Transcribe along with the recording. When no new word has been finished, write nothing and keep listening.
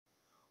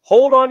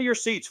Hold on to your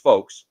seats,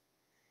 folks.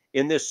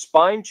 In this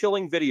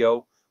spine-chilling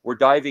video, we're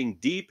diving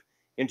deep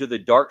into the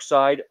dark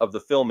side of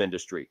the film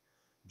industry.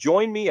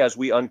 Join me as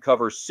we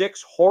uncover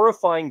 6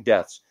 horrifying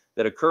deaths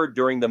that occurred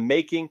during the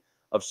making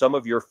of some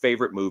of your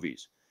favorite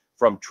movies.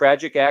 From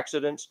tragic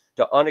accidents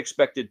to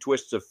unexpected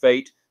twists of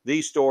fate,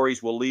 these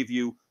stories will leave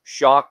you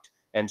shocked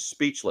and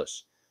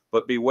speechless.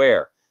 But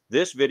beware,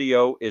 this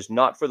video is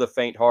not for the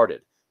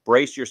faint-hearted.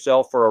 Brace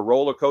yourself for a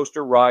roller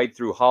coaster ride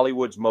through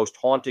Hollywood's most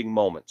haunting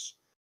moments.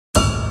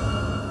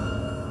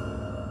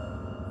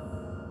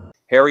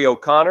 Harry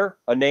O'Connor,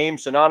 a name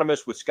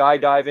synonymous with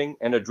skydiving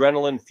and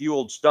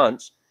adrenaline-fueled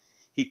stunts,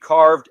 he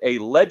carved a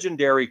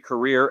legendary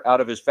career out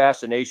of his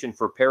fascination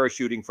for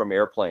parachuting from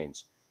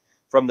airplanes.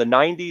 From the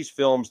 90s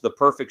films The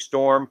Perfect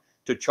Storm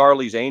to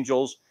Charlie's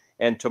Angels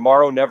and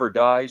Tomorrow Never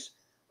Dies,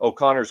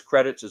 O'Connor's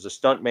credits as a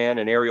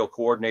stuntman and aerial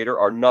coordinator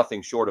are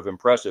nothing short of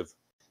impressive.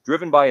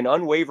 Driven by an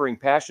unwavering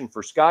passion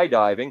for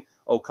skydiving,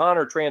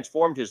 O'Connor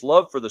transformed his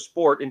love for the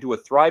sport into a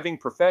thriving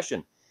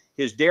profession.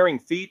 His daring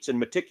feats and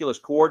meticulous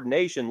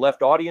coordination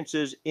left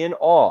audiences in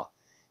awe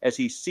as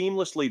he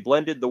seamlessly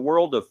blended the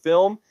world of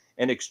film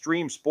and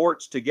extreme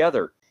sports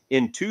together.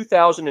 In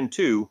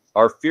 2002,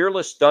 our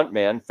fearless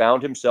stuntman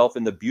found himself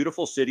in the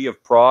beautiful city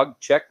of Prague,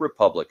 Czech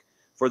Republic,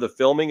 for the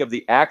filming of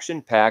the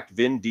action-packed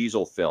Vin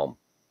Diesel film.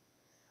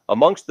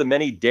 Amongst the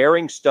many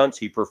daring stunts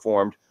he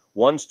performed,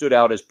 one stood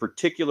out as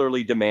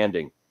particularly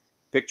demanding.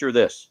 Picture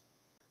this.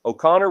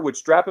 O'Connor would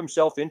strap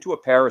himself into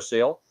a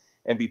parasail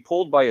and be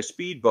pulled by a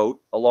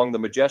speedboat along the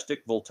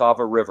majestic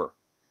Vltava River.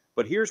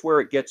 But here's where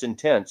it gets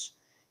intense.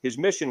 His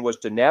mission was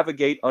to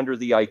navigate under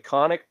the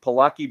iconic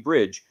Palacky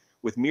Bridge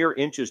with mere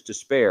inches to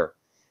spare.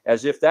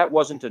 As if that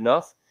wasn't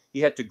enough, he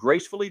had to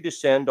gracefully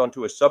descend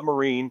onto a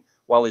submarine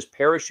while his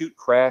parachute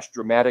crashed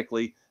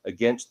dramatically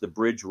against the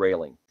bridge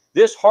railing.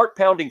 This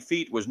heart-pounding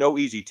feat was no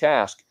easy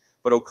task,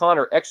 but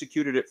O'Connor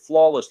executed it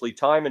flawlessly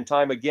time and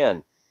time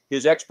again.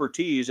 His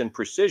expertise and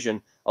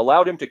precision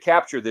allowed him to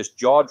capture this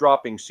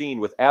jaw-dropping scene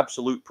with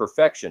absolute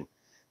perfection,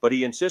 but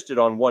he insisted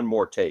on one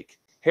more take.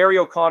 Harry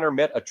O'Connor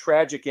met a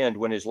tragic end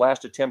when his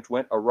last attempt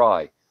went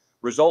awry,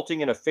 resulting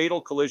in a fatal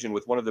collision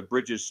with one of the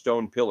bridge's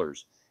stone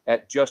pillars.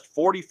 At just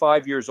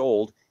 45 years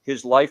old,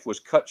 his life was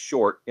cut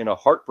short in a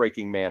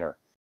heartbreaking manner.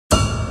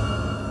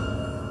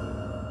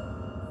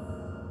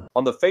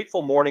 On the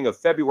fateful morning of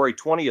February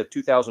 20th,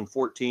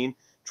 2014,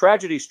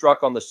 tragedy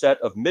struck on the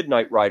set of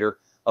Midnight Rider,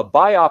 a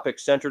biopic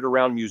centered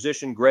around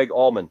musician Greg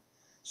Allman.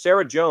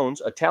 Sarah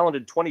Jones, a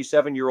talented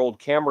 27-year-old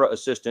camera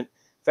assistant,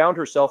 found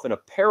herself in a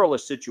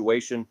perilous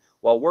situation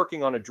while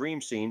working on a dream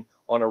scene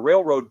on a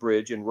railroad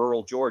bridge in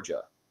rural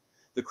Georgia.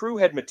 The crew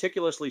had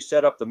meticulously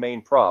set up the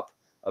main prop,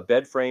 a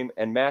bed frame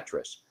and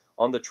mattress,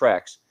 on the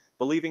tracks,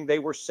 believing they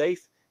were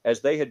safe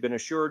as they had been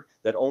assured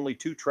that only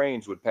 2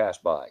 trains would pass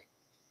by.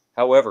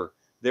 However,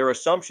 their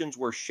assumptions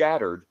were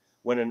shattered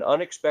when an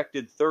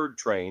unexpected 3rd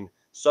train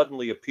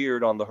suddenly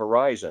appeared on the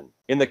horizon.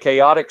 In the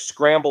chaotic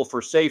scramble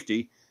for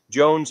safety,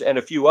 Jones and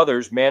a few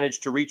others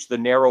managed to reach the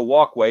narrow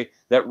walkway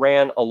that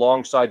ran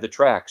alongside the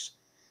tracks.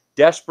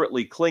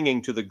 Desperately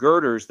clinging to the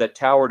girders that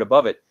towered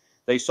above it,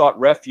 they sought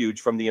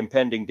refuge from the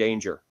impending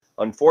danger.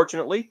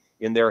 Unfortunately,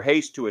 in their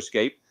haste to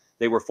escape,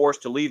 they were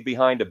forced to leave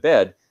behind a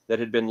bed that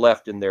had been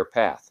left in their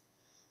path.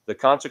 The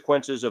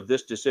consequences of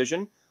this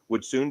decision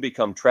would soon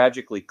become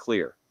tragically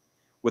clear.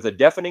 With a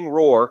deafening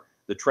roar,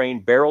 the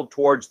train barreled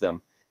towards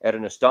them at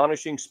an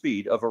astonishing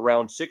speed of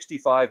around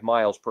 65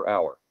 miles per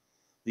hour.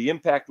 The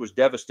impact was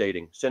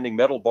devastating, sending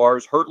metal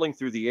bars hurtling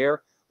through the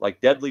air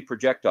like deadly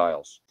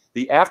projectiles.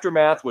 The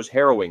aftermath was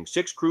harrowing.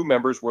 6 crew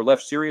members were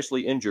left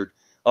seriously injured.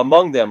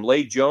 Among them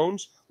lay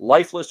Jones,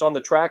 lifeless on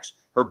the tracks,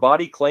 her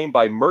body claimed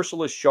by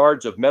merciless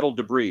shards of metal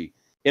debris.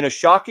 In a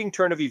shocking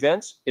turn of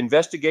events,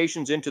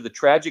 investigations into the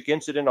tragic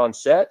incident on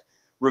set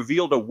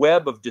revealed a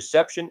web of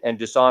deception and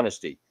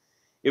dishonesty.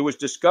 It was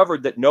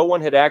discovered that no one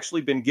had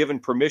actually been given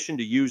permission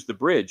to use the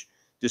bridge,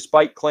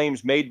 despite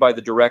claims made by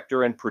the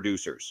director and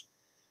producers.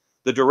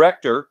 The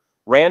director,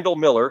 Randall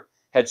Miller,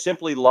 had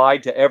simply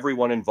lied to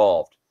everyone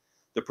involved.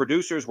 The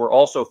producers were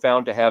also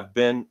found to have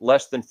been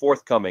less than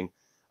forthcoming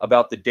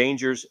about the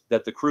dangers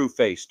that the crew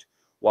faced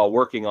while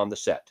working on the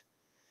set.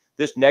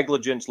 This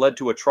negligence led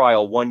to a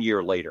trial 1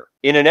 year later.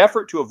 In an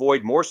effort to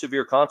avoid more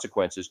severe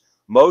consequences,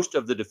 most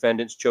of the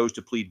defendants chose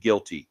to plead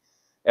guilty.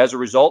 As a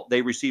result,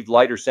 they received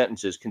lighter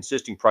sentences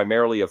consisting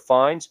primarily of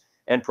fines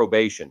and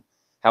probation.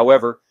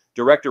 However,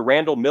 director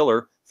Randall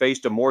Miller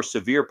faced a more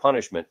severe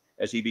punishment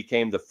as he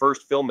became the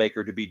first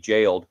filmmaker to be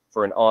jailed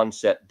for an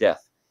on-set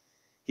death.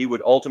 He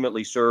would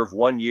ultimately serve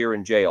 1 year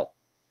in jail.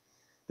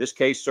 This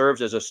case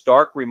serves as a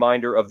stark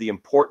reminder of the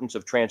importance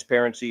of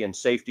transparency and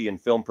safety in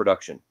film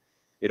production.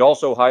 It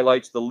also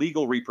highlights the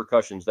legal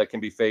repercussions that can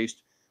be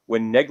faced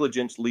when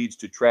negligence leads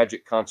to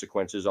tragic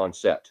consequences on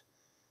set.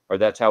 Or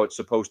that's how it's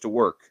supposed to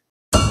work.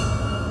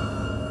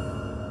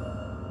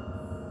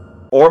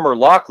 Ormer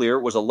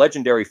Locklear was a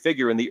legendary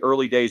figure in the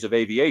early days of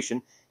aviation,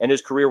 and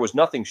his career was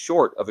nothing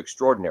short of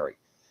extraordinary.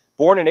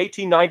 Born in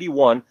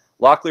 1891,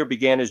 Locklear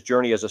began his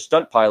journey as a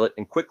stunt pilot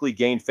and quickly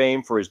gained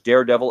fame for his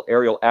daredevil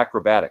aerial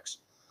acrobatics.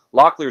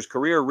 Locklear's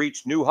career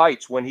reached new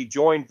heights when he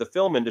joined the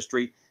film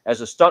industry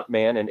as a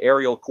stuntman and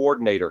aerial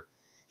coordinator.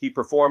 He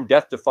performed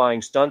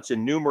death-defying stunts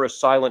in numerous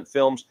silent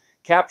films,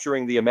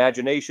 capturing the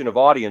imagination of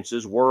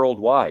audiences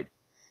worldwide.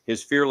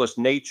 His fearless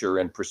nature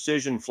and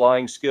precision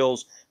flying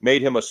skills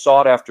made him a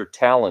sought-after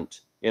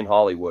talent in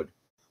Hollywood.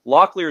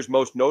 Locklear's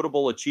most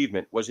notable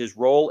achievement was his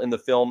role in the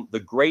film The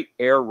Great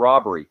Air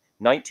Robbery,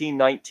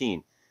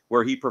 1919,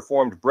 where he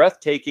performed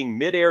breathtaking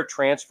mid-air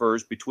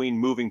transfers between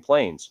moving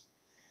planes.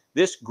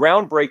 This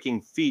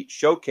groundbreaking feat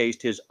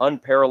showcased his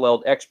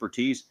unparalleled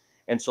expertise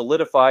and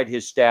solidified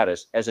his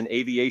status as an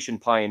aviation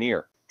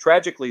pioneer.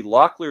 Tragically,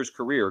 Locklear's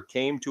career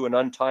came to an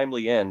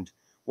untimely end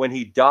when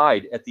he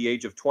died at the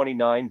age of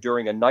 29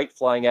 during a night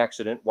flying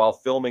accident while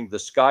filming The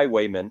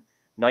Skywayman,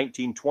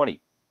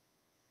 1920.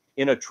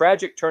 In a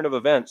tragic turn of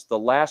events, the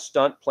last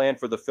stunt planned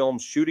for the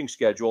film's shooting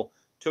schedule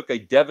took a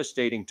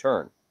devastating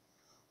turn.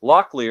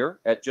 Locklear,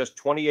 at just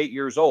 28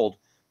 years old,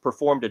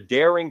 performed a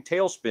daring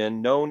tailspin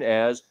known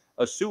as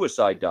a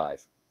suicide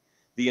dive.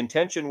 The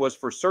intention was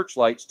for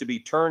searchlights to be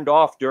turned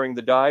off during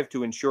the dive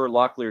to ensure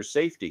Locklear's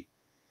safety.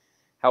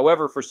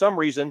 However, for some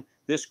reason,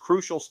 this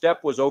crucial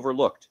step was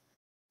overlooked.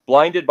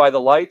 Blinded by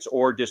the lights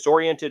or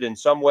disoriented in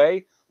some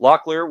way,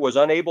 Locklear was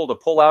unable to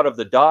pull out of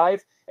the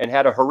dive and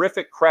had a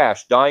horrific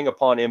crash, dying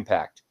upon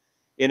impact.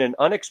 In an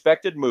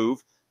unexpected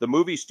move, the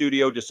movie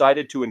studio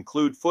decided to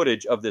include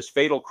footage of this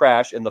fatal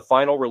crash in the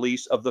final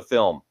release of the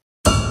film.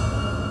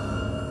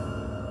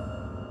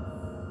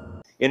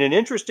 In an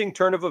interesting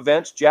turn of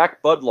events,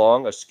 Jack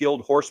Budlong, a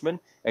skilled horseman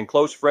and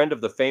close friend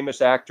of the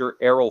famous actor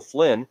Errol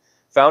Flynn,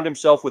 found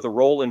himself with a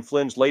role in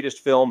Flynn's latest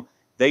film,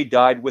 They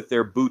Died with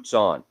Their Boots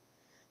On.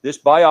 This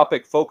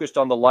biopic focused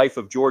on the life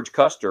of George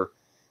Custer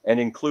and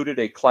included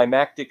a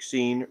climactic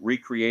scene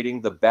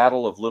recreating the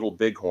Battle of Little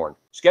Bighorn.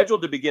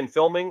 Scheduled to begin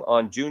filming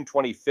on June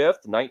 25,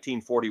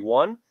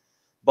 1941,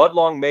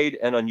 Budlong made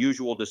an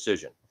unusual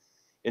decision.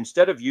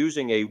 Instead of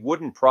using a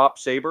wooden prop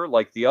saber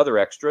like the other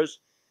extras,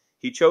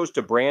 he chose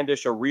to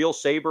brandish a real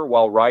saber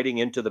while riding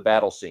into the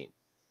battle scene.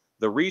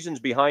 The reasons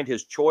behind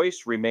his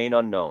choice remain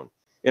unknown.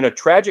 In a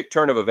tragic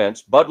turn of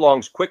events,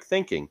 Budlong's quick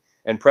thinking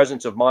and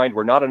presence of mind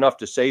were not enough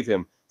to save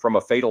him from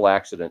a fatal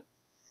accident.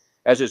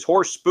 As his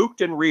horse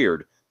spooked and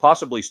reared,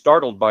 possibly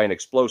startled by an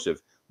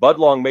explosive,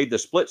 Budlong made the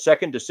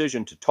split-second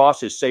decision to toss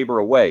his saber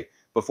away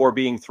before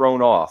being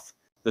thrown off.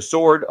 The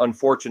sword,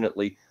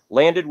 unfortunately,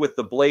 landed with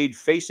the blade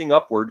facing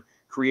upward,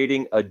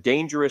 creating a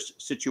dangerous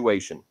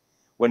situation.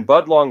 When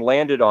Budlong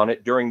landed on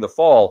it during the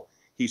fall,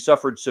 he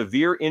suffered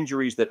severe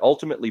injuries that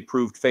ultimately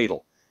proved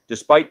fatal.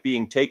 Despite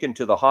being taken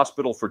to the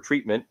hospital for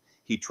treatment,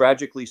 he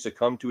tragically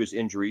succumbed to his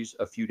injuries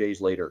a few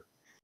days later.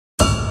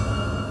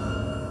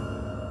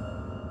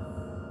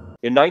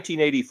 In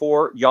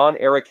 1984,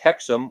 Jan-Erik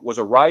Hexum was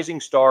a rising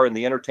star in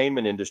the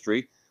entertainment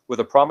industry with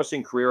a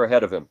promising career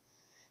ahead of him.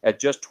 At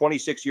just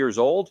 26 years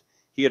old,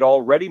 he had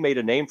already made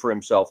a name for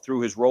himself through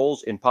his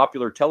roles in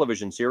popular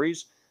television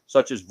series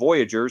such as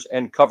Voyagers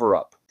and Cover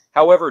Up.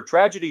 However,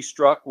 tragedy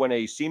struck when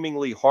a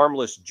seemingly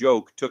harmless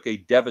joke took a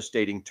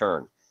devastating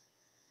turn.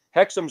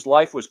 Hexum's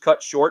life was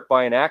cut short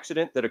by an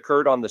accident that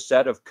occurred on the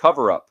set of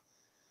Cover Up.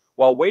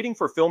 While waiting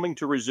for filming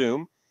to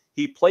resume,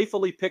 he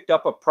playfully picked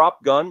up a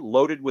prop gun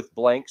loaded with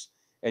blanks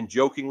and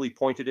jokingly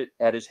pointed it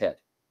at his head.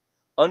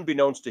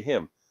 Unbeknownst to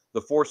him,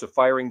 the force of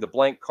firing the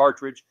blank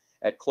cartridge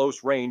at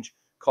close range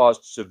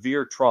caused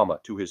severe trauma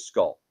to his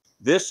skull.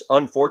 This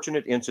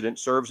unfortunate incident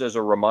serves as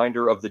a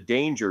reminder of the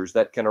dangers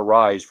that can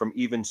arise from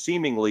even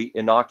seemingly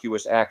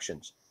innocuous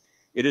actions.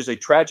 It is a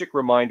tragic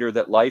reminder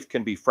that life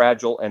can be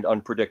fragile and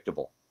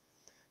unpredictable.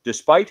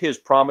 Despite his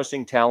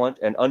promising talent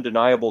and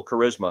undeniable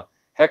charisma,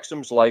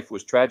 Hexum's life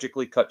was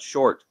tragically cut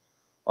short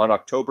on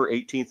October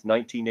 18,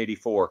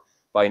 1984,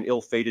 by an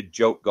ill-fated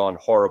joke gone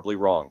horribly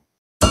wrong.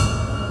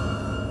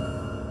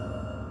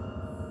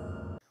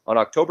 On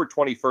October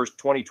 21,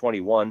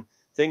 2021,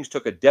 things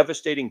took a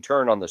devastating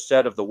turn on the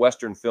set of the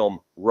Western film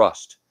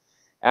Rust.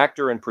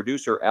 Actor and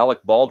producer Alec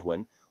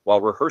Baldwin,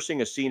 while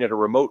rehearsing a scene at a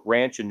remote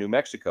ranch in New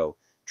Mexico,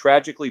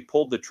 tragically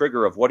pulled the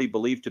trigger of what he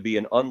believed to be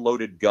an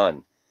unloaded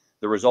gun.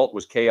 The result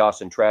was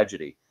chaos and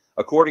tragedy.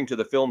 According to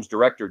the film's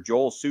director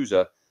Joel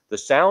Souza, the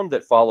sound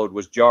that followed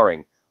was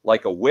jarring,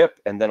 like a whip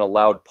and then a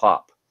loud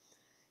pop.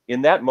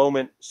 In that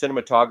moment,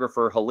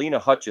 cinematographer Helena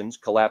Hutchins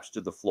collapsed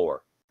to the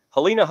floor.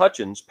 Helena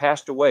Hutchins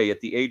passed away at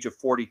the age of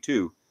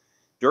 42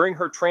 during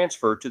her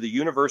transfer to the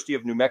University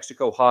of New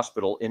Mexico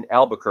Hospital in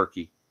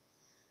Albuquerque.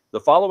 The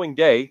following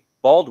day,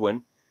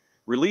 Baldwin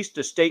released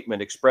a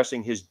statement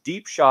expressing his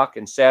deep shock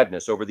and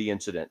sadness over the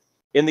incident.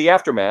 In the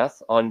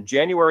aftermath, on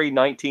January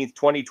 19,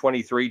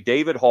 2023,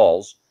 David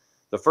Halls,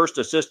 the first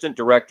assistant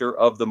director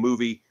of the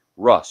movie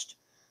Rust,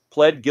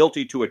 pled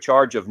guilty to a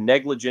charge of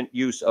negligent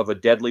use of a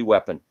deadly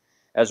weapon.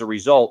 As a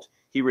result,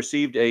 he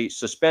received a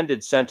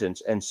suspended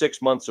sentence and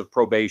 6 months of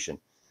probation.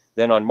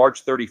 Then on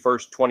March 31,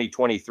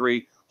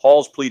 2023,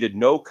 Halls pleaded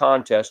no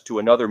contest to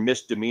another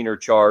misdemeanor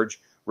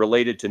charge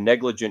related to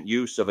negligent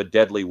use of a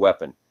deadly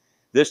weapon.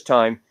 This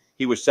time,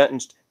 he was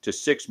sentenced to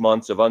 6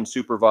 months of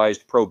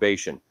unsupervised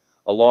probation,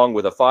 along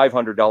with a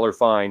 $500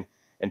 fine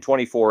and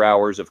 24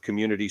 hours of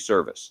community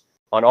service.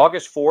 On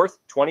August 4th,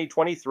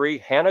 2023,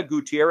 Hannah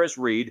Gutierrez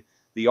Reed,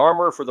 the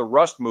armorer for the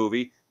Rust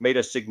movie, made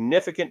a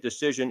significant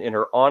decision in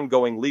her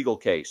ongoing legal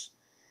case.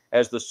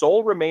 As the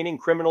sole remaining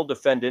criminal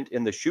defendant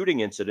in the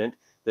shooting incident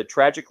that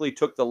tragically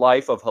took the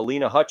life of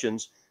Helena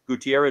Hutchins,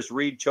 Gutierrez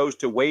Reed chose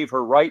to waive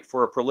her right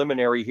for a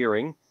preliminary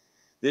hearing.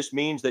 This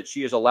means that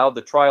she has allowed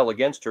the trial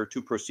against her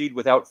to proceed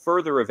without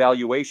further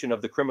evaluation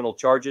of the criminal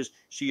charges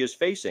she is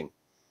facing.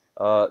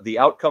 The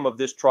outcome of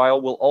this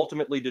trial will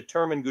ultimately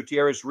determine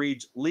Gutierrez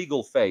Reed's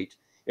legal fate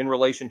in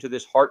relation to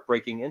this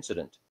heartbreaking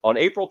incident. On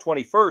April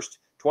 21st,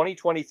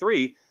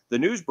 2023, the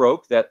news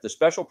broke that the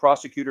Special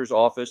Prosecutor's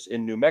Office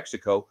in New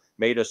Mexico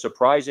made a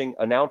surprising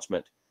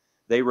announcement.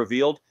 They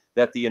revealed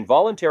that the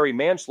involuntary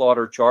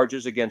manslaughter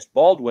charges against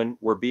Baldwin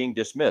were being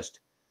dismissed.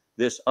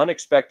 This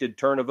unexpected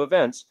turn of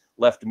events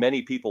left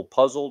many people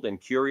puzzled and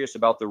curious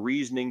about the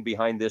reasoning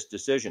behind this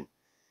decision.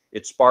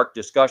 It sparked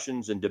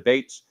discussions and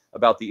debates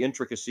about the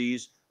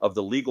intricacies of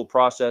the legal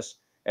process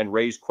and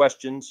raised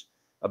questions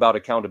about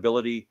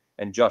accountability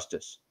and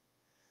justice.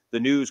 The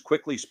news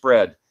quickly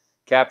spread,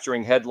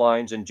 capturing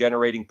headlines and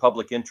generating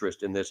public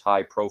interest in this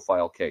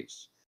high-profile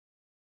case.